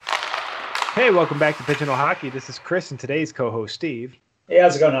Hey, welcome back to Pigeonhole Hockey. This is Chris and today's co-host Steve Hey,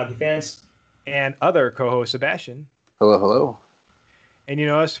 how's it going, hockey fans? and other co-host Sebastian. Hello, hello. And you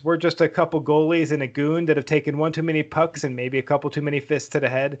know us, we're just a couple goalies and a goon that have taken one too many pucks and maybe a couple too many fists to the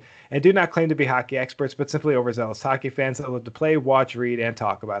head and do not claim to be hockey experts, but simply overzealous hockey fans that love to play, watch, read, and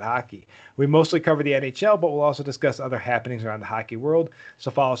talk about hockey. We mostly cover the NHL, but we'll also discuss other happenings around the hockey world.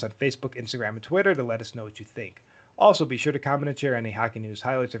 So follow us on Facebook, Instagram, and Twitter to let us know what you think. Also, be sure to comment and share any hockey news,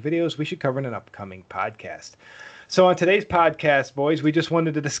 highlights, or videos we should cover in an upcoming podcast. So on today's podcast, boys, we just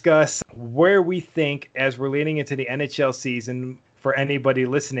wanted to discuss where we think, as we're leading into the NHL season, for anybody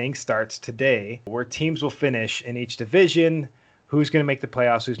listening, starts today, where teams will finish in each division, who's going to make the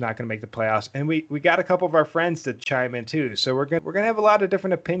playoffs, who's not going to make the playoffs. And we got a couple of our friends to chime in too. So we're going to have a lot of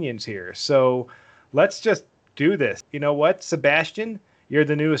different opinions here. So let's just do this. You know what, Sebastian, you're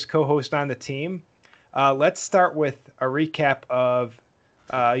the newest co-host on the team. Let's start with a recap of,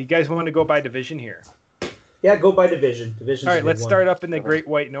 you guys want to go by division here? Yeah, go by division. Division's All a right, good let's one. start up in the Great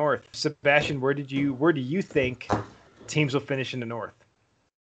White North. Sebastian, where do you think teams will finish in the North?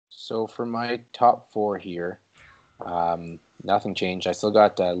 So for my top four here, nothing changed. I still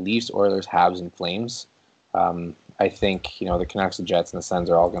got Leafs, Oilers, Habs, and Flames. I think the Canucks, the Jets, and the Sens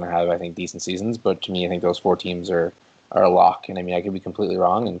are all going to have decent seasons. But to me, I think those four teams are a lock. And I mean, I could be completely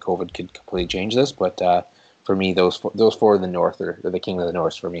wrong, and COVID could completely change this. But for me, those four in the North are the king of the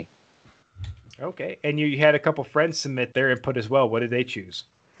North for me. Okay, and you had a couple friends submit their input as well. What did they choose?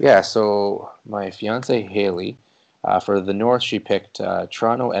 Yeah, so my fiance Haley, for the North, she picked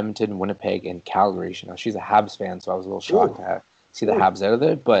Toronto, Edmonton, Winnipeg, and Calgary. Now she's a Habs fan, so I was a little shocked to see the Habs out of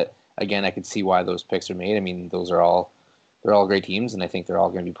there. But again, I could see why those picks are made. I mean, they're all great teams, and I think they're all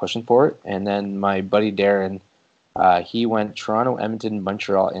going to be pushing for it. And then my buddy Darren, he went Toronto, Edmonton,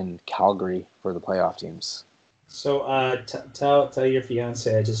 Montreal, and Calgary for the playoff teams. So tell your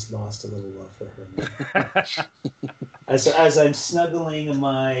fiance I just lost a little love for her. As I'm snuggling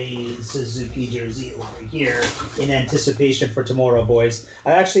my Suzuki jersey over here in anticipation for tomorrow, boys.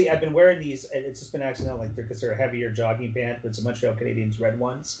 I've been wearing these. It's just been accidental, because they're a heavier jogging pant, but it's a Montreal Canadiens red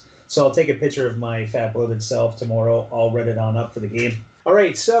ones. So I'll take a picture of my fat bloated self tomorrow. I'll red it on up for the game. All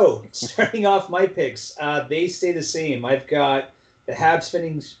right, so starting off my picks, they stay the same. I've got the Habs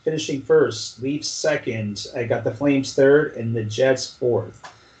finishing first, Leafs second. I got the Flames third, and the Jets fourth.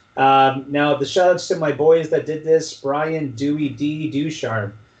 Now the shout-outs to my boys that did this: Brian Dewey D.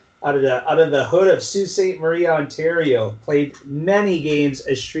 Ducharme, out of the hood of Sault Ste. Marie, Ontario. Played many games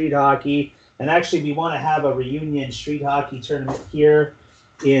of street hockey, and actually we want to have a reunion street hockey tournament here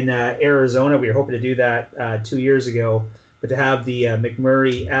in Arizona. We were hoping to do that 2 years ago, but to have the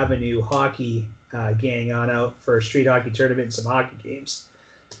McMurray Avenue hockey gang on out for a street hockey tournament and some hockey games.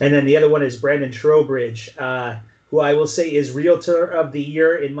 And then the other one is Brandon Trowbridge, who I will say is Realtor of the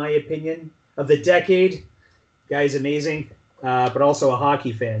Year, in my opinion, of the decade. Guy's amazing, but also a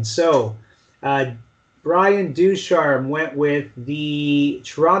hockey fan. So Brian Ducharme went with the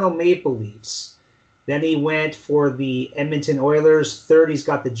Toronto Maple Leafs. Then he went for the Edmonton Oilers. Third, he's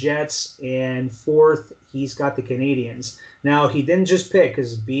got the Jets. And fourth, he's got the Canadiens. Now, he didn't just pick,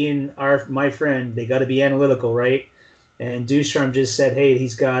 because being my friend, they got to be analytical, right? And Ducharme just said, hey,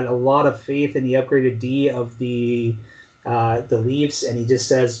 he's got a lot of faith in the upgraded D of the Leafs. And he just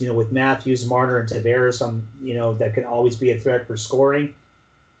says, with Matthews, Marner, and Tavares, that can always be a threat for scoring.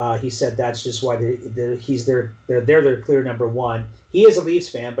 He said that's just why they're their clear number one. He is a Leafs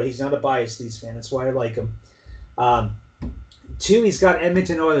fan, but he's not a biased Leafs fan. That's why I like him. Two, he's got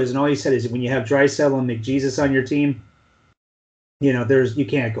Edmonton Oilers, and all he said is when you have Draisaitl and McJesus on your team, you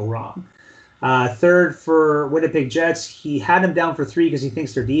can't go wrong. Third, for Winnipeg Jets, he had him down for three because he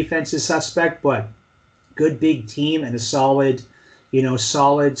thinks their defense is suspect, but good big team and a solid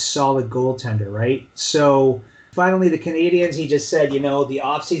goaltender, right? So finally, the Canadiens, he just said, the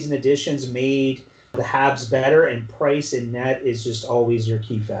offseason additions made the Habs better, and price in net is just always your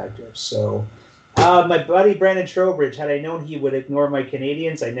key factor. So my buddy Brandon Trowbridge, had I known he would ignore my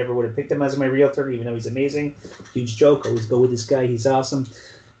Canadiens, I never would have picked him as my realtor, even though he's amazing. Huge joke. Always go with this guy. He's awesome.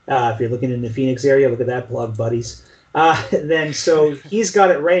 If you're looking in the Phoenix area, look at that plug, buddies. So he's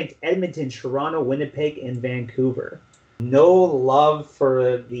got it ranked: Edmonton, Toronto, Winnipeg, and Vancouver. No love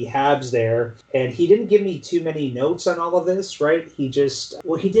for the Habs there. And he didn't give me too many notes on all of this, right? He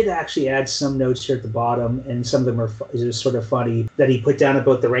did actually add some notes here at the bottom, and some of them are just sort of funny that he put down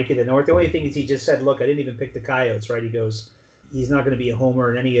about the ranking of the North. The only thing is he just said, look, I didn't even pick the Coyotes, right? He goes, he's not going to be a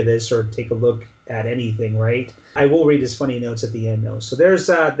homer in any of this or take a look at anything, right? I will read his funny notes at the end, though. So there's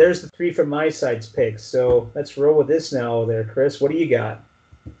the three from my side's picks. So let's roll with this now there, Chris. What do you got?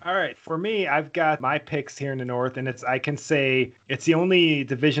 All right, for me, I've got my picks here in the North, and I can say it's the only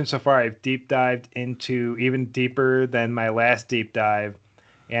division so far I've deep dived into, even deeper than my last deep dive.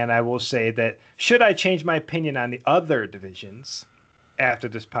 And I will say that should I change my opinion on the other divisions after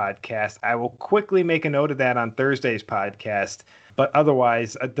this podcast, I will quickly make a note of that on Thursday's podcast. But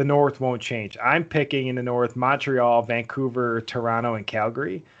otherwise, the North won't change. I'm picking in the North Montreal, Vancouver, Toronto, and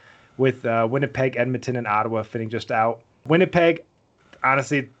Calgary, with Winnipeg, Edmonton, and Ottawa fitting just out. Winnipeg,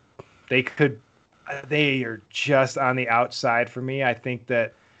 honestly, they are just on the outside for me. I think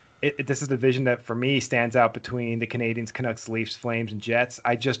that this is a division that for me stands out between the Canadiens, Canucks, Leafs, Flames, and Jets.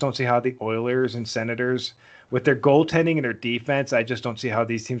 I just don't see how the Oilers and Senators, with their goaltending and their defense, I just don't see how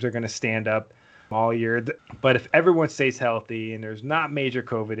these teams are going to stand up all year. But if everyone stays healthy and there's not major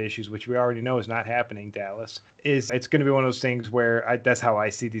COVID issues, which we already know is not happening, Dallas, it's going to be one of those things where that's how I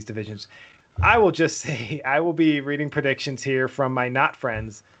see these divisions. I will just say I will be reading predictions here from my not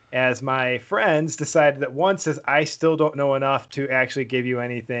friends, as my friends decided that one says I still don't know enough to actually give you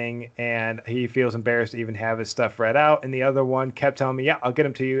anything, and he feels embarrassed to even have his stuff read out. And the other one kept telling me, yeah, I'll get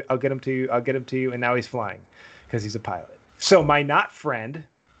him to you, I'll get him to you, I'll get him to you. And now he's flying because he's a pilot. So my not friend,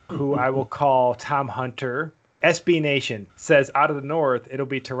 who I will call Tom Hunter, SB Nation, says out of the North, it'll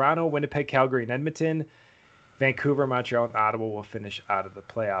be Toronto, Winnipeg, Calgary, and Edmonton. Vancouver, Montreal, and Ottawa will finish out of the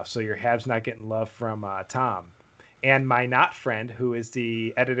playoffs. So your Habs not getting love from Tom. And my not friend, who is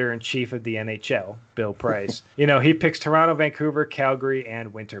the editor-in-chief of the NHL, Bill Price, he picks Toronto, Vancouver, Calgary,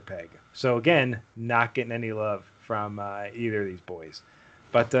 and Winnipeg. So again, not getting any love from either of these boys.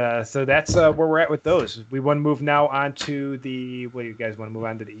 But so that's where we're at with those. We want to move now on to what do you guys want to move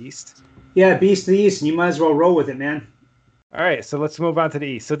on to the East? Yeah, Beast to the East, and you might as well roll with it, man. All right, so let's move on to the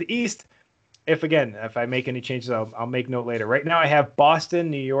East. So the East, if I make any changes, I'll make note later. Right now I have Boston,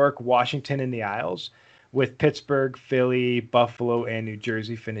 New York, Washington, and the Isles, with Pittsburgh, Philly, Buffalo, and New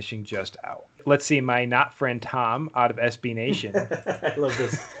Jersey finishing just out. Let's see, my not friend Tom out of SB Nation. I love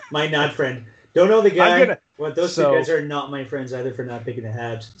this. My not friend. Don't know the guy. Those two guys are not my friends either for not picking the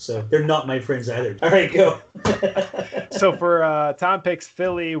Habs. So they're not my friends either. All right, go. So for Tom picks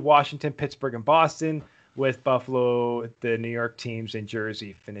Philly, Washington, Pittsburgh, and Boston, with Buffalo, the New York teams, and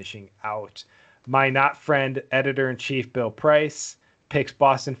Jersey finishing out. My not friend, editor-in-chief Bill Price, picks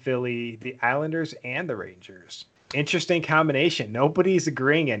Boston, Philly, the Islanders, and the Rangers. Interesting combination. Nobody's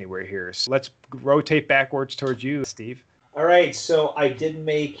agreeing anywhere here. So let's rotate backwards towards you, Steve. All right. So I did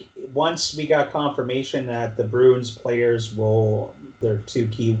once we got confirmation that the Bruins players their two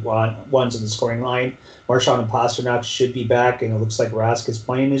key ones in the scoring line, Marchand and Pasternak, should be back, and it looks like Rask is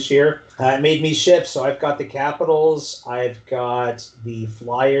playing this year. It made me shift. So I've got the Capitals. I've got the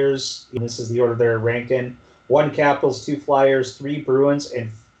Flyers. And this is the order they're ranked in. 1 Capitals, 2 Flyers, 3 Bruins,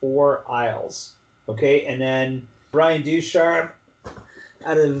 and 4 Isles. Okay, and then Brian Ducharme,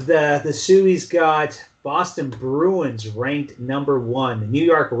 out of the Sioux, he's got Boston Bruins ranked number 1. New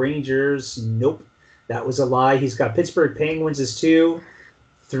York Rangers, nope, that was a lie. He's got Pittsburgh Penguins as 2.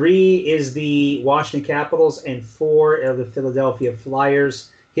 3 is the Washington Capitals, and 4 are the Philadelphia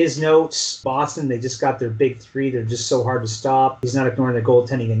Flyers. His notes, Boston, they just got their big 3. They're just so hard to stop. He's not ignoring the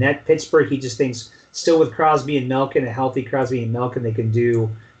goaltending in net. Pittsburgh, he just thinks still with Crosby and Malkin, a healthy Crosby and Malkin, they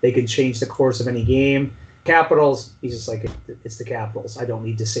can change the course of any game. Capitals, he's just like, it's the Capitals. I don't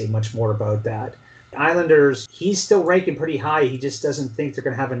need to say much more about that. Islanders, he's still ranking pretty high. He just doesn't think they're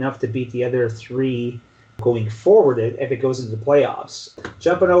going to have enough to beat the other 3 going forward if it goes into the playoffs.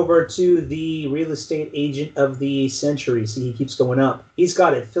 Jumping over to the real estate agent of the century. See, he keeps going up. He's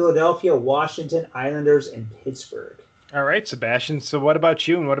got it: Philadelphia, Washington, Islanders, and Pittsburgh. All right, Sebastian. So what about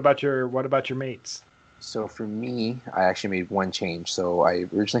you, and what about your mates? So for me, I actually made one change. So I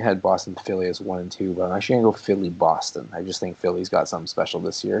originally had Boston, Philly as 1 and 2, but I'm actually going to go Philly, Boston. I just think Philly's got something special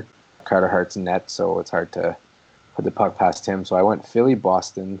this year. Carter Hart's net, so it's hard to put the puck past him. So I went Philly,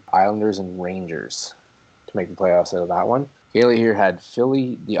 Boston, Islanders, and Rangers to make the playoffs out of that one. Haley here had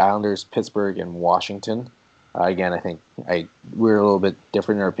Philly, the Islanders, Pittsburgh, and Washington. Again, I think we're a little bit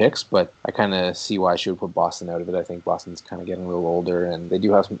different in our picks, but I kind of see why she would put Boston out of it. I think Boston's kind of getting a little older, and they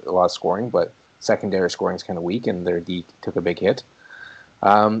do have a lot of scoring, but secondary scoring is kind of weak, and their D took a big hit.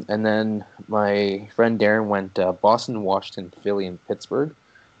 And then my friend Darren went Boston, Washington, Philly, and Pittsburgh.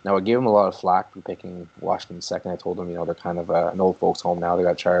 Now, I gave him a lot of flack for picking Washington second. I told him, they're kind of an old folks' home now. They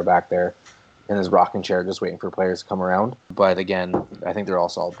got Chara back there in his rocking chair just waiting for players to come around. But again, I think they're all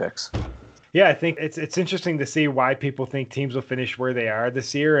solid picks. Yeah, I think it's interesting to see why people think teams will finish where they are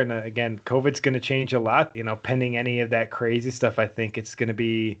this year. And again, COVID's going to change a lot. Pending any of that crazy stuff, I think it's going to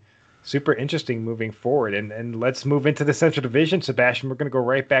be super interesting moving forward. And let's move into the Central Division, Sebastian. We're going to go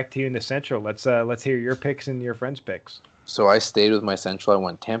right back to you in the Central. Let's hear your picks and your friends' picks. So I stayed with my Central. I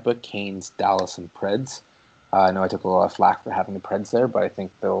went Tampa, Canes, Dallas, and Preds. I know I took a lot of flack for having the Preds there, but I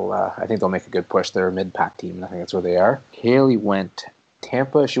think they'll make a good push. They're a mid-pack team, and I think that's where they are. Haley went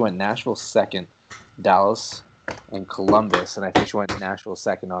Tampa. She went Nashville second, Dallas, and Columbus, and I think she went Nashville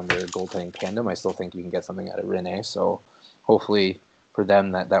second on their goaltending tandem. I still think you can get something out of Rene, so hopefully for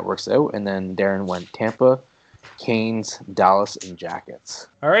them that works out. And then Darren went Tampa, Canes, Dallas, and Jackets.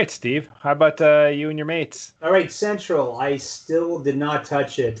 All right, Steve. How about you and your mates? All right, Central. I still did not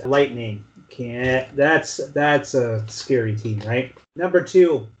touch it. Lightning. Can't. That's a scary team, right? Number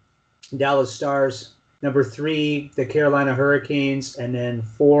 2, Dallas Stars. Number 3, the Carolina Hurricanes. And then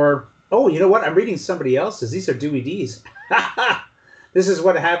 4. Oh, you know what? I'm reading somebody else's. These are Dewey D's. This is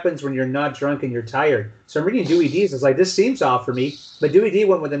what happens when you're not drunk and you're tired. So I'm reading Dewey D's. It's like, this seems off for me. But Dewey D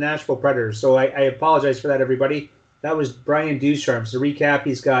went with the Nashville Predators. So I apologize for that, everybody. That was Brian Ducharme. So to recap,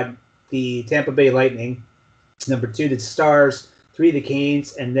 he's got the Tampa Bay Lightning. Number 2, the Stars. 3, the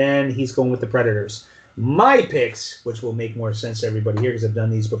Canes. And then he's going with the Predators. My picks, which will make more sense to everybody here because I've done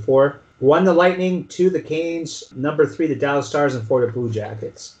these before. 1, the Lightning. 2, the Canes. Number 3, the Dallas Stars. And 4, the Blue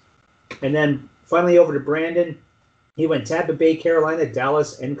Jackets. And then finally over to Brandon. He went Tampa Bay, Carolina,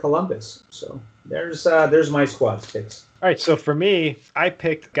 Dallas, and Columbus. So there's my squad picks. All right, so for me, I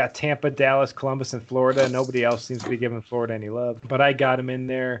got Tampa, Dallas, Columbus, and Florida. Nobody else seems to be giving Florida any love, but I got him in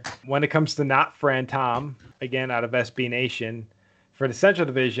there. When it comes to not friend Tom, again out of SB Nation, for the Central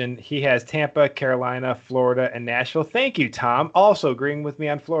Division, he has Tampa, Carolina, Florida, and Nashville. Thank you, Tom. Also agreeing with me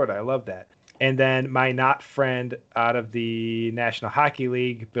on Florida. I love that. And then my not friend out of the National Hockey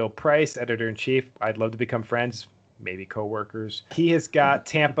League, Bill Price, editor-in-chief. I'd love to become friends, maybe co-workers. He has got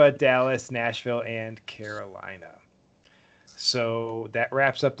Tampa, Dallas, Nashville, and Carolina. So that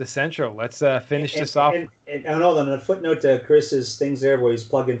wraps up the Central. Let's finish this off. And hold on, a footnote to Chris's things there where he's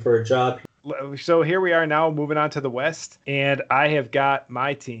plugging for a job. So here we are now moving on to the West, and I have got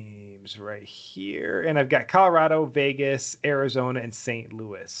my teams right here, and I've got Colorado, Vegas, Arizona, and St.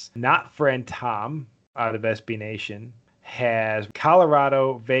 Louis. Not friend Tom out of SB Nation has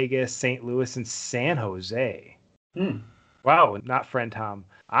Colorado, Vegas, St. Louis, and San Jose. Wow, not friend Tom.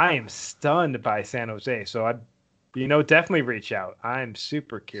 I am stunned by San Jose, so I'd definitely reach out. I'm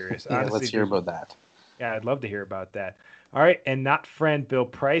super curious. Yeah, honestly, let's hear about that. Yeah, I'd love to hear about that. All right, and not friend Bill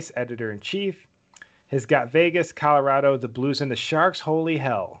Price, editor-in-chief, has got Vegas, Colorado, the Blues, and the Sharks. Holy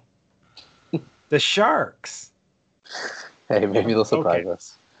hell. The Sharks. Hey, maybe they'll surprise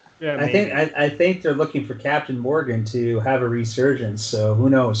us. Yeah, I think they're looking for Captain Morgan to have a resurgence, so who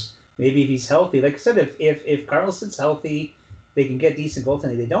knows? Maybe if he's healthy. Like I said, if Carlson's healthy, they can get decent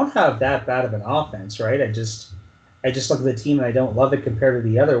goaltending. They don't have that bad of an offense, right? I just look at the team and I don't love it compared to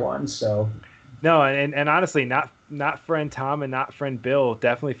the other ones. So no, and honestly, not friend Tom and not friend Bill.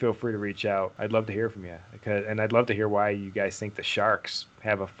 Definitely feel free to reach out. I'd love to hear from you, and I'd love to hear why you guys think the Sharks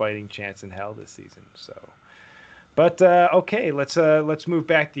have a fighting chance in hell this season. So, but okay, let's move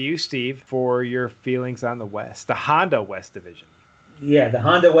back to you, Steve, for your feelings on the West, the Honda West Division. Yeah, the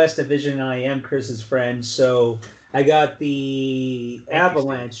Honda West Division. I am Chris's friend, so I got the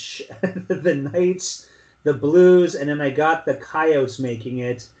Avalanche, the Knights, the Blues, and then I got the Coyotes making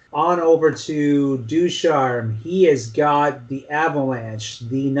it. On over to Ducharme. He has got the Avalanche,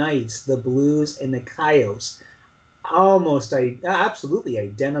 the Knights, the Blues, and the Coyotes. Absolutely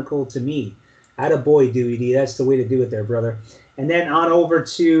identical to me. Attaboy, Dewey D. That's the way to do it there, brother. And then on over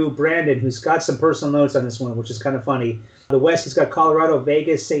to Brandon, who's got some personal notes on this one, which is kind of funny. The West, he's got Colorado,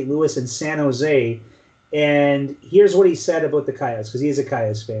 Vegas, St. Louis, and San Jose. And here's what he said about the Coyotes, because he's a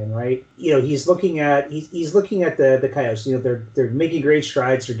Coyotes fan, right? He's looking at the Coyotes. They're making great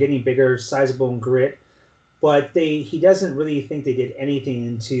strides. They're getting bigger, sizable, and grit. But he doesn't really think they did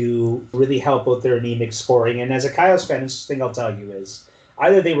anything to really help out their anemic scoring. And as a Coyotes fan, this thing I'll tell you is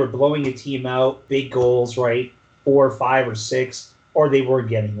either they were blowing a team out, big goals, right, 4, 5, or 6, or they were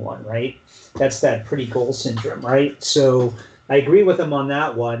getting one, right? That's that pretty goal syndrome, right? So I agree with him on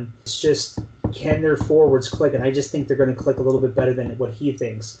that one. It's just, can their forwards click? And I just think they're going to click a little bit better than what he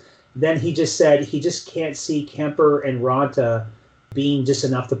thinks. Then he just said he just can't see Kemper and Ronta being just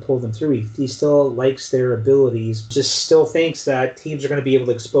enough to pull them through. He still likes their abilities, just still thinks that teams are going to be able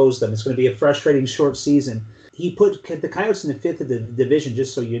to expose them. It's going to be a frustrating short season. He put the Coyotes in the 5th of the division,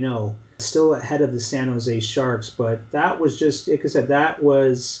 just so you know, still ahead of the San Jose Sharks. But that was just, like I said,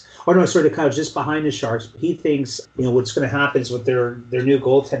 the Coyotes just behind the Sharks. He thinks, what's going to happen is with their new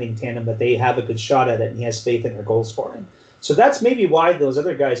goaltending tandem that they have a good shot at it, and he has faith in their goal scoring. So that's maybe why those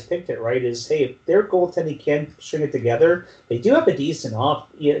other guys picked it, right? Is, hey, if their goaltending can string it together, they do have a decent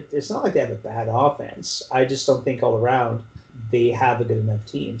it's not like they have a bad offense. I just don't think all around they have a good enough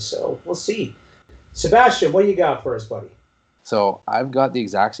team. So we'll see. Sebastian, what do you got for us, buddy? So I've got the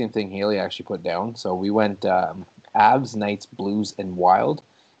exact same thing Haley actually put down. So we went Avs, Knights, Blues, and Wild.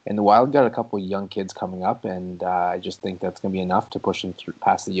 And the Wild got a couple of young kids coming up, and I just think that's going to be enough to push them through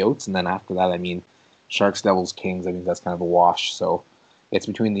past the Yotes. And then after that, I mean, Sharks, Devils, Kings, I think that's kind of a wash. So it's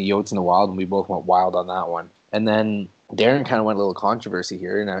between the Yotes and the Wild, and we both went Wild on that one. And then Darren kind of went a little controversy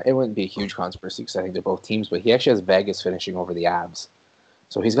here, and it wouldn't be a huge controversy because I think they're both teams, but he actually has Vegas finishing over the Avs.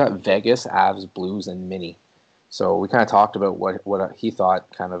 So he's got Vegas, Avs, Blues, and Mini. So we kind of talked about what he thought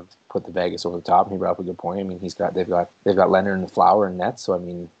kind of put the Vegas over the top, and he brought up a good point. I mean, they've got Leonard and Flower and Nets, so I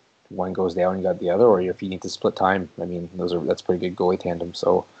mean, one goes down, you got the other, or if you need to split time, I mean, that's pretty good goalie tandem.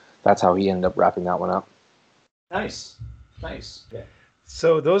 So that's how he ended up wrapping that one up. Nice. Yeah.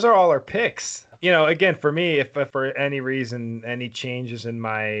 So those are all our picks. You know, again, for me, if for any reason any changes in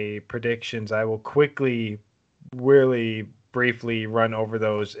my predictions, I will quickly, really briefly run over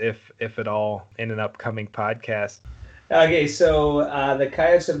those, if at all, in an upcoming podcast. Okay, so the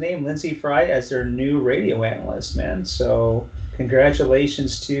Coyotes have named Lindsay Fry as their new radio analyst, man. So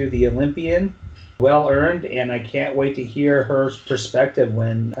congratulations to the Olympian. Well earned, and I can't wait to hear her perspective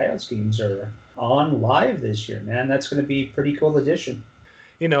when Coyotes games are on live this year, man. That's going to be a pretty cool addition.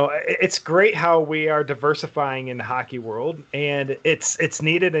 You know, it's great how we are diversifying in the hockey world, and it's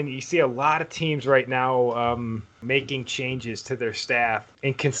needed. And you see a lot of teams right now making changes to their staff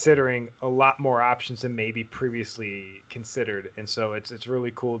and considering a lot more options than maybe previously considered. And so it's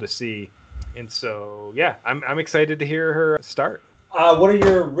really cool to see. And so, yeah, I'm excited to hear her start. What are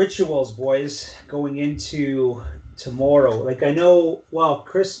your rituals, boys, going into tomorrow? Like, I know, well,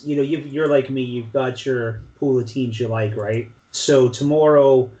 Chris, you know, you're like me. You've got your pool of teams you like, right? So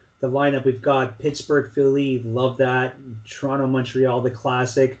tomorrow, the lineup, we've got Pittsburgh, Philly, love that. Toronto, Montreal, the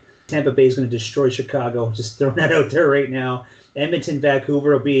classic. Tampa Bay is going to destroy Chicago. Just throwing that out there right now. Edmonton,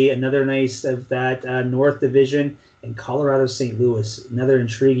 Vancouver will be another nice of that North Division. And Colorado, St. Louis, another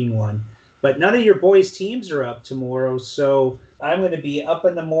intriguing one. But none of your boys' teams are up tomorrow, so I'm going to be up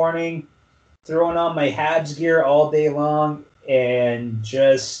in the morning, throwing on my Habs gear all day long, and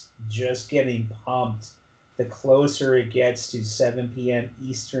just getting pumped the closer it gets to 7 p.m.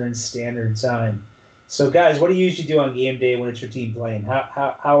 Eastern Standard Time. So, guys, what do you usually do on game day when it's your team playing?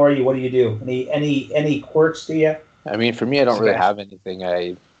 How are you? What do you do? Any quirks to you? I mean, for me, I don't really have anything.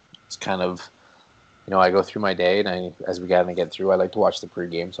 It's kind of, you know, I go through my day, and as we get through, I like to watch the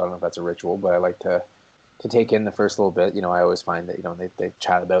pregame. So I don't know if that's a ritual, but I like to take in the first little bit. You know, I always find that, you know, they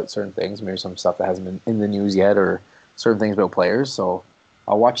chat about certain things, maybe some stuff that hasn't been in the news yet, or certain things about players. So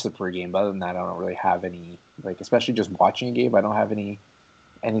I'll watch the pregame. But other than that, I don't really have any, like, especially just watching a game, I don't have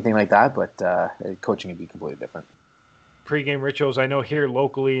anything like that. But coaching would be completely different. Pre-game rituals, I know here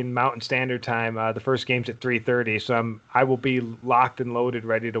locally in Mountain Standard Time, the first game's at 3:30, so I will be locked and loaded,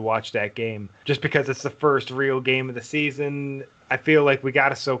 ready to watch that game. Just because it's the first real game of the season, I feel like we got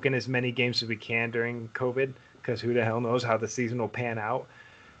to soak in as many games as we can during COVID, because who the hell knows how the season will pan out.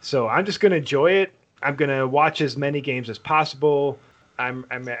 So I'm just going to enjoy it. I'm going to watch as many games as possible. I'm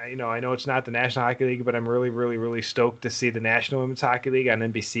you know, I know it's not the National Hockey League, but I'm really, really, really stoked to see the National Women's Hockey League on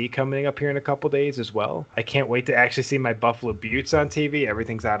NBC coming up here in a couple days as well. I can't wait to actually see my Buffalo Buttes on TV.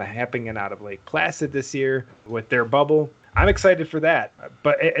 Everything's happening out of Lake Placid this year with their bubble. I'm excited for that.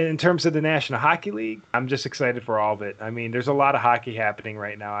 But in terms of the National Hockey League, I'm just excited for all of it. I mean, there's a lot of hockey happening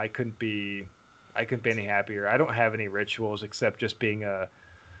right now. I couldn't be any happier. I don't have any rituals except just being a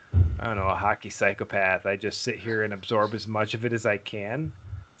hockey psychopath. I just sit here and absorb as much of it as I can.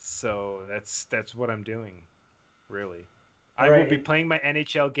 So that's what I'm doing, really. I will be playing my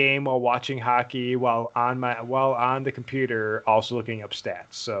NHL game while watching hockey, while on the computer, also looking up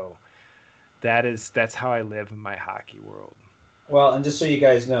stats. So that's how I live in my hockey world. Well, and just so you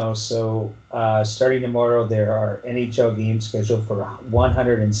guys know, so starting tomorrow, there are NHL games scheduled for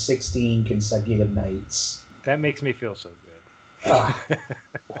 116 consecutive nights. That makes me feel so good.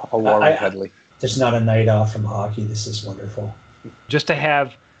 A Warwick Headley. There's not a night off from hockey. This is wonderful. Just to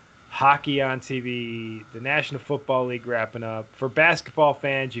have hockey on TV, the National Football League wrapping up. For basketball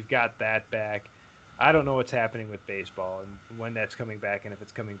fans, you've got that back. I don't know what's happening with baseball and when that's coming back and if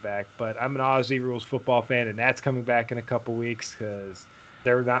it's coming back, but I'm an Aussie Rules football fan, and that's coming back in a couple weeks because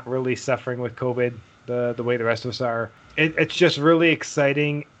they're not really suffering with COVID the way the rest of us are. It's just really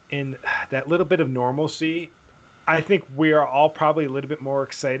exciting in that little bit of normalcy. I think we are all probably a little bit more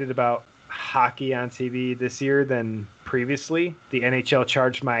excited about hockey on TV this year than previously. The NHL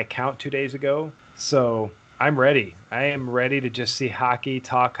charged my account 2 days ago, so I'm ready. I am ready to just see hockey,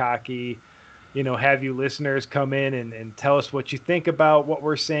 talk hockey, you know, have you listeners come in and tell us what you think about what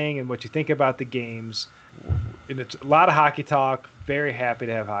we're saying and what you think about the games. And it's a lot of hockey talk. Very happy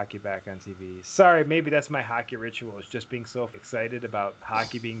to have hockey back on TV. Sorry, maybe that's my hockey ritual. It's just being so excited about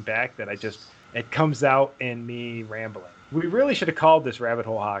hockey being back that it comes out in me rambling. We really should have called this Rabbit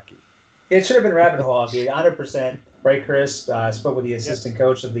Hole Hockey. It should have been Rabbit Hole Hockey, 100%. Right, Chris? Spoke with the assistant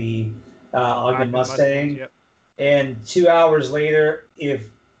coach of the Ogden Mustang. Yep. And 2 hours later, if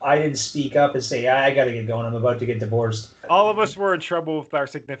I didn't speak up and say, I got to get going, I'm about to get divorced. All of us were in trouble with our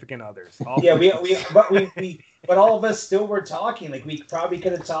significant others. But all of us still were talking. Like, we probably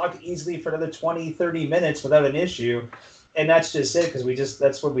could have talked easily for another 20, 30 minutes without an issue. And that's just it, because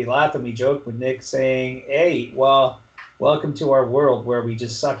that's when we laugh and we joke with Nick saying, hey, well, welcome to our world where we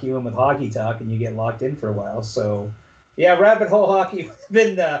just suck you in with hockey talk and you get locked in for a while. So, yeah, Rabbit Hole Hockey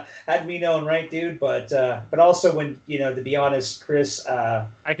been had me known, right, dude? But also when, to be honest, Chris,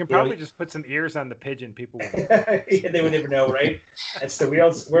 I can probably just put some ears on the pigeon. People would yeah, they would never know, right? That's the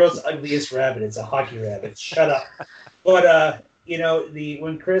world's ugliest rabbit. It's a hockey rabbit. Shut up. But when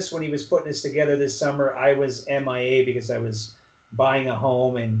he was putting this together this summer, I was MIA because I was buying a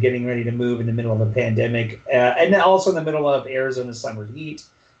home and getting ready to move in the middle of a pandemic, and also in the middle of Arizona summer heat.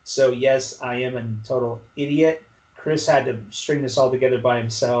 So yes, I am a total idiot. Chris had to string this all together by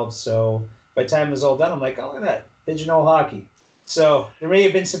himself. So by the time it was all done, I'm like, oh, look at that, Pigeonhole Hockey. So there may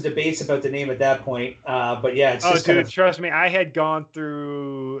have been some debates about the name at that point. But yeah, it's just trust me, I had gone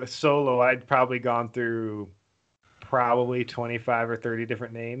through a solo. I'd probably gone through 25 or 30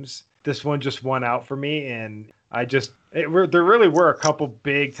 different names. This one just won out for me, and there really were a couple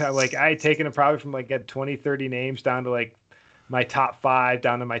big time. Like, I had taken it probably from like 20, 30 names down to like my top 5,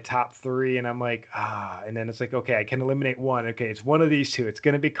 down to my top 3, and I'm like, and then it's like, okay, I can eliminate one. Okay, it's one of these two. It's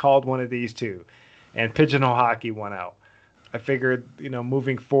going to be called one of these two, and Pigeonhole Hockey won out. I figured,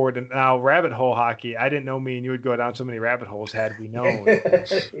 moving forward, and now Rabbit Hole Hockey, I didn't know me and you would go down so many rabbit holes had we known.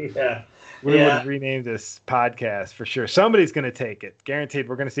 Yeah. We would have renamed this podcast for sure. Somebody's going to take it. Guaranteed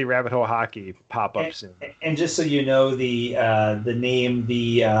we're going to see Rabbit Hole Hockey pop up soon. And just so you know, the name,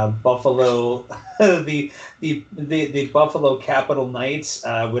 the Buffalo, the Buffalo Capital Knights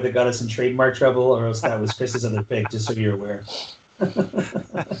would have got us in trademark trouble, or else that was Chris's other pick, just so you're aware.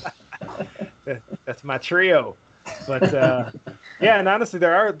 That's my trio. But and honestly,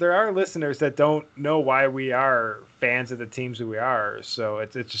 there are listeners that don't know why we are fans of the teams that we are. So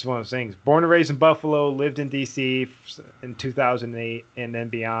it's just one of those things. Born and raised in Buffalo, lived in DC in 2008 and then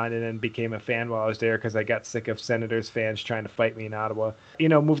beyond, and then became a fan while I was there because I got sick of Senators fans trying to fight me in Ottawa.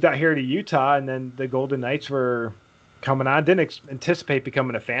 Moved out here to Utah, and then the Golden Knights were coming on. Didn't anticipate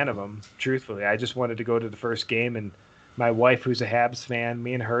becoming a fan of them, truthfully. I just wanted to go to the first game, and my wife, who's a Habs fan,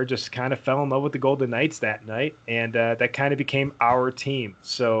 me and her just kind of fell in love with the Golden Knights that night, and that kind of became our team.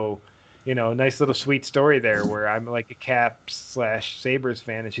 So, nice little sweet story there where I'm like a Caps/Sabres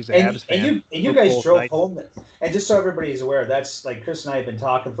fan, and she's a Habs fan. And you guys drove home. And just so everybody's aware, that's like Chris and I have been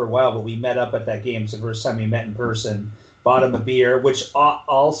talking for a while, but we met up at that game. It's the first time we met in person. Bought him a beer, which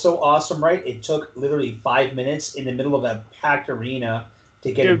also awesome, right? It took literally 5 minutes in the middle of a packed arena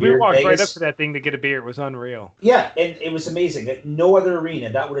to get a beer. We walked right up to that thing to get a beer. It was unreal. Yeah, and it was amazing. No other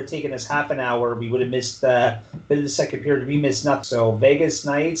arena. That would have taken us half an hour. We would have missed the second period. We missed nothing. So Vegas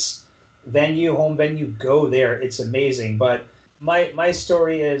Knights, home venue, go there. It's amazing. But my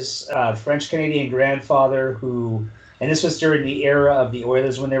story is French-Canadian grandfather who, and this was during the era of the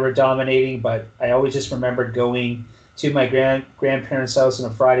Oilers when they were dominating, but I always just remembered going to my grandparents' house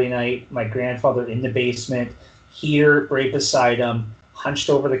on a Friday night, my grandfather in the basement, heater right beside him, hunched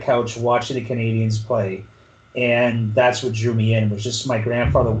over the couch watching the Canadians play. And that's what drew me in, was just my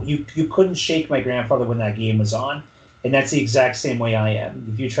grandfather. You couldn't shake my grandfather when that game was on. And that's the exact same way I am.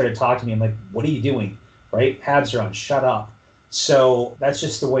 If you try to talk to me, I'm like, what are you doing? Right? Habs are on. Shut up. So that's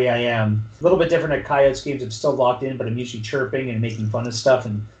just the way I am. A little bit different at Coyotes games. I'm still locked in, but I'm usually chirping and making fun of stuff,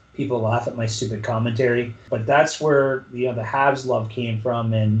 and people laugh at my stupid commentary. But that's where the Habs love came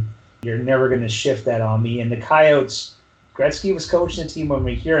from, and you're never going to shift that on me. And the Coyotes, Gretzky was coaching the team when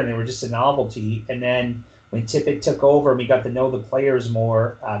we were here, and they were just a novelty. And then when Tippett took over and we got to know the players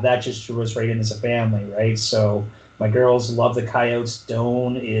more, that just drew us right in as a family, right? So my girls love the Coyotes.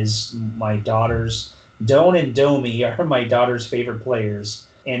 Doan and Domi are my daughter's favorite players.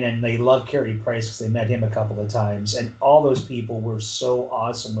 And then they love Carey Price because they met him a couple of times. And all those people were so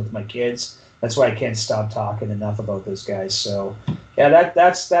awesome with my kids. That's why I can't stop talking enough about those guys. So, yeah,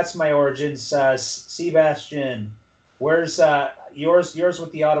 that's my origins. Sebastian, where's yours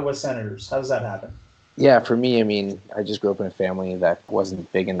with the Ottawa Senators? How does that happen? Yeah, for me, I just grew up in a family that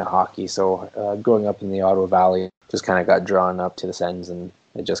wasn't big into hockey. So growing up in the Ottawa Valley, just kind of got drawn up to the Sens, and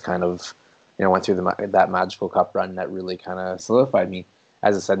it just kind of, went through that magical cup run that really kind of solidified me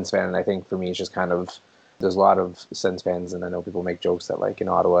as a Sens fan. And I think for me, it's just kind of There's a lot of Sens fans, and I know people make jokes that, like, in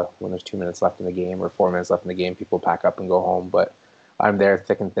Ottawa, when there's 2 minutes left in the game or 4 minutes left in the game, people pack up and go home. But I'm there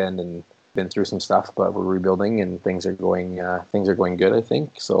thick and thin and been through some stuff, but we're rebuilding and things are going good, I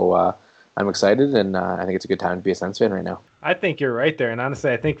think. So I'm excited, and I think it's a good time to be a Sens fan right now. I think you're right there. And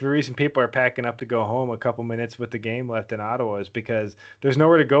honestly, I think the reason people are packing up to go home a couple minutes with the game left in Ottawa is because there's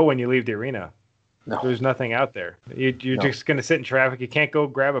nowhere to go when you leave the arena. No. There's nothing out there. You're just going to sit in traffic. You can't go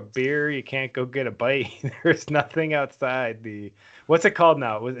grab a beer. You can't go get a bite. There's nothing outside the. What's it called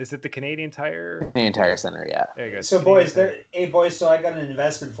now? Is it the Canadian Tire? Canadian Tire Center, yeah. There you go. So boys, so I got an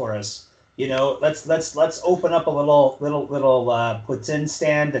investment for us. You know, let's open up a little poutine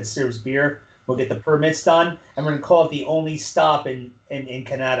stand that serves beer. We'll get the permits done, and we're gonna call it the only stop in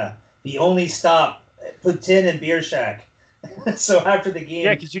Canada. The only stop, poutine and beer shack. So after the game,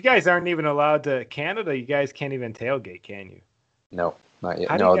 yeah, because you guys aren't even allowed to Canada. You guys can't even tailgate, can you? No, not yet.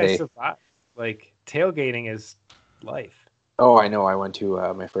 How do you guys survive? Like, tailgating is life. Oh, I know. I went to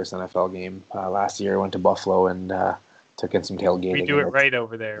my first NFL game last year. I went to Buffalo and took in some tailgating. We do it right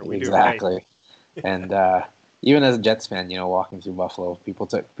over there. Exactly. And even as a Jets fan, you know, walking through Buffalo, people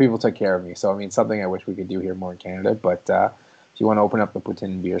took care of me. So I mean, something I wish we could do here more in Canada. But if you want to open up the poutine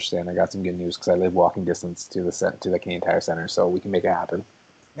and beer stand, I got some good news because I live walking distance to the Canadian Tire Center, so we can make it happen.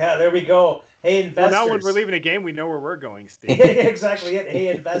 Yeah, there we go. Hey, investors. Well, now when we're leaving a game, we know where we're going, Steve. Exactly it. Hey,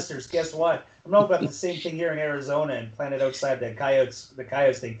 investors, guess what? I'm not about the same thing here in Arizona and plan it outside the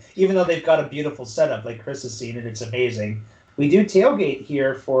Coyotes thing. Even though they've got a beautiful setup, like Chris has seen, and it's amazing. We do tailgate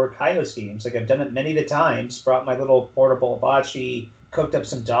here for Coyotes games. Like, I've done it many times. Brought my little portable hibachi, cooked up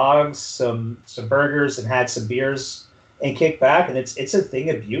some dogs, some burgers, and had some beers, and kicked back. And it's a thing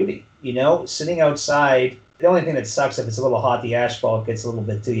of beauty, you know. Sitting outside. The only thing that sucks if it's a little hot, the asphalt gets a little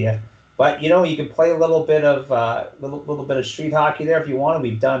bit to you. But you know, you can play a little bit of little bit of street hockey there if you want.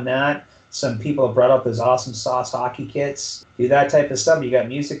 We've done that. Some people have brought up those awesome sauce hockey kits. Do that type of stuff. You got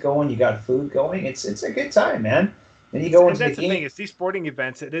music going. You got food going. It's a good time, man. Then you go into that's the game. Thing. It's these sporting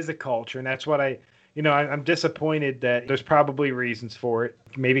events. It is a culture, and that's what I'm disappointed that there's probably reasons for it.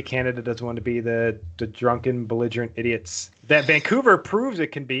 Maybe Canada doesn't want to be the drunken, belligerent idiots that Vancouver proves it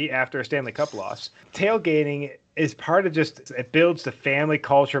can be after a Stanley Cup loss. Tailgating is part of it builds the family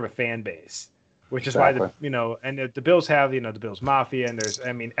culture of a fan base, which is why the Bills have, the Bills Mafia,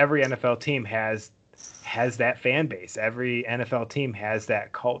 and every NFL team has that fan base. Every NFL team has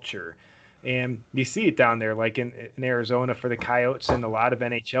that culture. And you see it down there, like in Arizona for the Coyotes and a lot of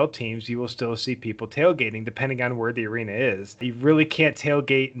NHL teams, you will still see people tailgating depending on where the arena is. You really can't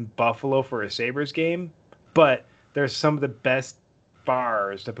tailgate in Buffalo for a Sabres game, but there's some of the best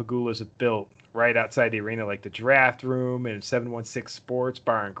bars the Pagulas have built right outside the arena, like the Draft Room and 716 Sports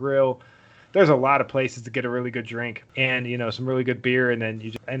Bar and Grill. There's a lot of places to get a really good drink and, some really good beer. And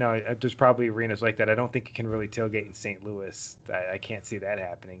then I know there's probably arenas like that. I don't think you can really tailgate in St. Louis. I can't see that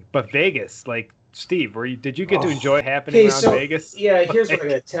happening. But Vegas, like, Steve, did you get to enjoy it happening around Vegas? Yeah, here's what I'm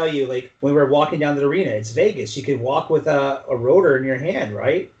going to tell you. Like, when we're walking down the arena, it's Vegas. You can walk with a rotor in your hand,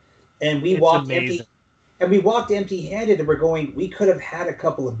 right? And we walked empty. And we walked empty-handed, and we're going, we could have had a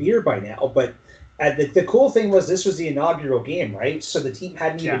couple of beer by now, but the cool thing was this was the inaugural game, right? So the team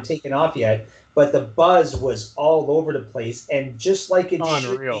hadn't even taken off yet, but the buzz was all over the place. And just like it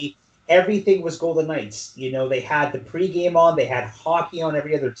should be, everything was Golden Knights. They had the pregame on. They had hockey on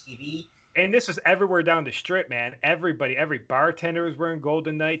every other TV. And this was everywhere down the strip, man. Everybody, every bartender was wearing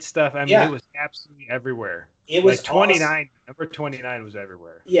Golden Knights stuff. It was absolutely everywhere. It was like 29. Awesome. Number 29 was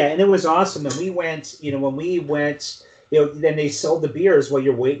everywhere. Yeah, and it was awesome. And we went, then they sold the beers while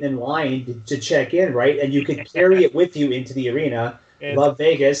you're waiting in line to check in, right? And you could carry it with you into the arena. Love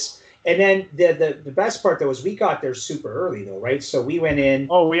Vegas. And then the best part, though, is we got there super early, though, right? So we went in.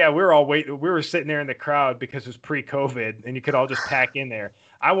 Oh, yeah, we were all waiting. We were sitting there in the crowd because it was pre-COVID, and you could all just pack in there.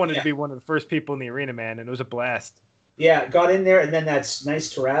 I wanted to be one of the first people in the arena, man, and it was a blast. Yeah, got in there, and then that nice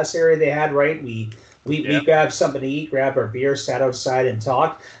terrace area they had, right? We grabbed something to eat, grabbed our beer, sat outside and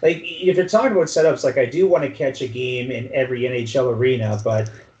talked. Like, if you're talking about setups, like, I do want to catch a game in every NHL arena, but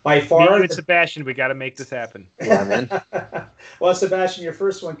by far... Me and Sebastian, we got to make this happen. Yeah, man. Well, Sebastian, your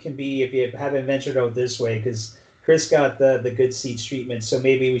first one can be, if you haven't ventured out this way, because Chris got the good seats treatment, so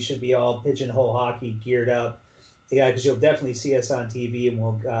maybe we should be all pigeonhole hockey geared up. Yeah, because you'll definitely see us on TV, and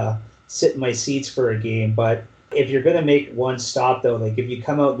we'll sit in my seats for a game, but... If you're going to make one stop, though, like if you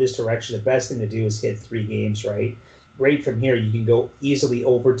come out this direction, the best thing to do is hit 3 games, right? Right from here, you can go easily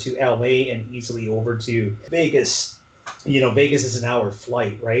over to LA and easily over to Vegas. Vegas is an hour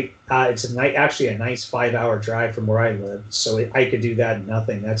flight, right? It's actually a nice 5-hour drive from where I live, so I could do that in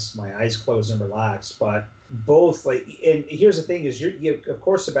nothing. That's my eyes closed and relaxed. But both, and here's the thing: is of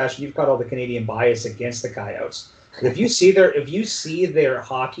course, Sebastian, you've got all the Canadian bias against the Coyotes. If you see their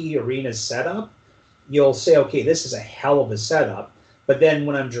hockey arena setup, you'll say, okay, this is a hell of a setup. But then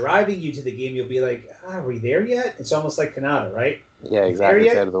when I'm driving you to the game, you'll be like, are we there yet? It's almost like Canada, right? Yeah, exactly.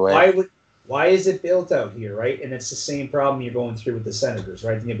 Out of the way. Why is it built out here, right? And it's the same problem you're going through with the Senators,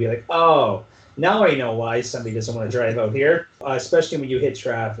 right? And you'll be like, oh, now I know why somebody doesn't want to drive out here, especially when you hit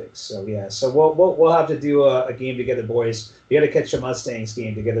traffic. So yeah, so we'll have to do a game together, boys. We got to catch a Mustangs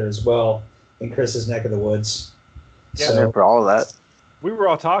game together as well in Chris's neck of the woods. Yeah, so, for all of that. We were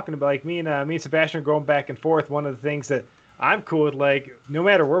all talking about, like, me and Sebastian are going back and forth. One of the things that I'm cool with, like, no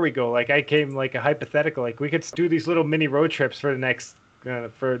matter where we go, like, I came like a hypothetical, like, we could do these little mini road trips for the next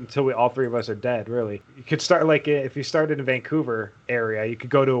until all three of us are dead. Really, you could start, like, if you started in Vancouver area, you could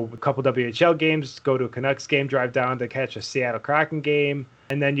go to a couple WHL games, go to a Canucks game, drive down to catch a Seattle Kraken game,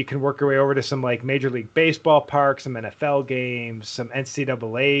 and then you can work your way over to some, like, Major League Baseball parks, some NFL games, some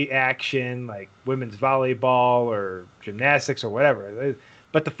NCAA action, like women's volleyball or gymnastics or whatever.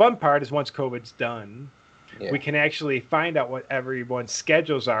 But the fun part is once COVID's done, we can actually find out what everyone's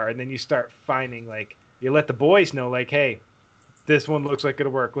schedules are, and then you start finding, like, you let the boys know, like, hey, this one looks like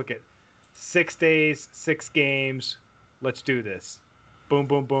it'll work. Look at 6 days, 6 games. Let's do this. Boom,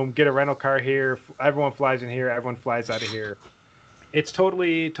 boom, boom. Get a rental car here. Everyone flies in here. Everyone flies out of here. It's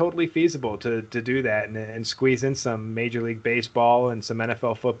totally feasible to do that and squeeze in some Major League Baseball and some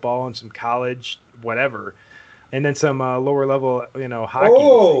NFL football and some college, whatever. And then some lower level, hockey.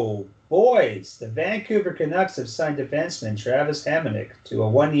 Oh, boys. The Vancouver Canucks have signed defenseman Travis Hamonic to a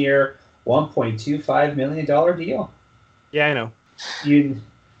 1-year, $1.25 million deal. Yeah, I know. I'm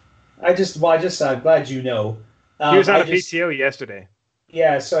glad you know. He was on a PTO yesterday.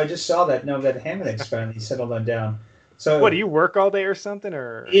 Yeah, so I just saw that. No, that Hamonic's finally settled on down. So what, do you work all day or something?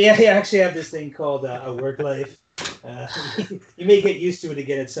 Or yeah, I actually have this thing called a work life. You may get used to it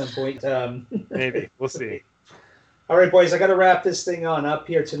again at some point. Maybe. We'll see. All right, boys, I got to wrap this thing on up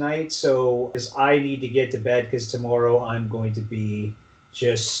here tonight. So because I need to get to bed because tomorrow I'm going to be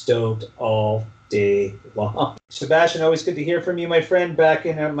just stoked all day long. Sebastian, always good to hear from you, my friend, back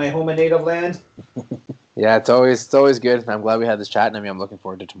in my home and native land. Yeah, it's always good. I'm glad we had this chat, and I'm looking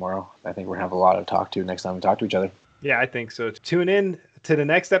forward to tomorrow. I think we're going to have a lot to talk to next time we talk to each other. Yeah, I think so. Tune in to the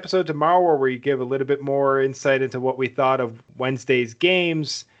next episode tomorrow where we give a little bit more insight into what we thought of Wednesday's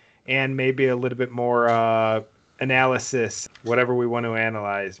games and maybe a little bit more analysis, whatever we want to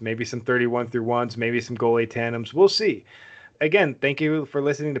analyze. Maybe some 31 through ones, maybe some goalie tandems. We'll see. Again, thank you for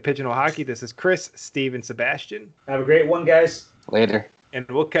listening to Pigeonhole Hockey. This is Chris, Steve, and Sebastian. Have a great one, guys. Later. And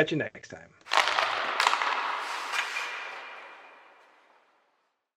we'll catch you next time.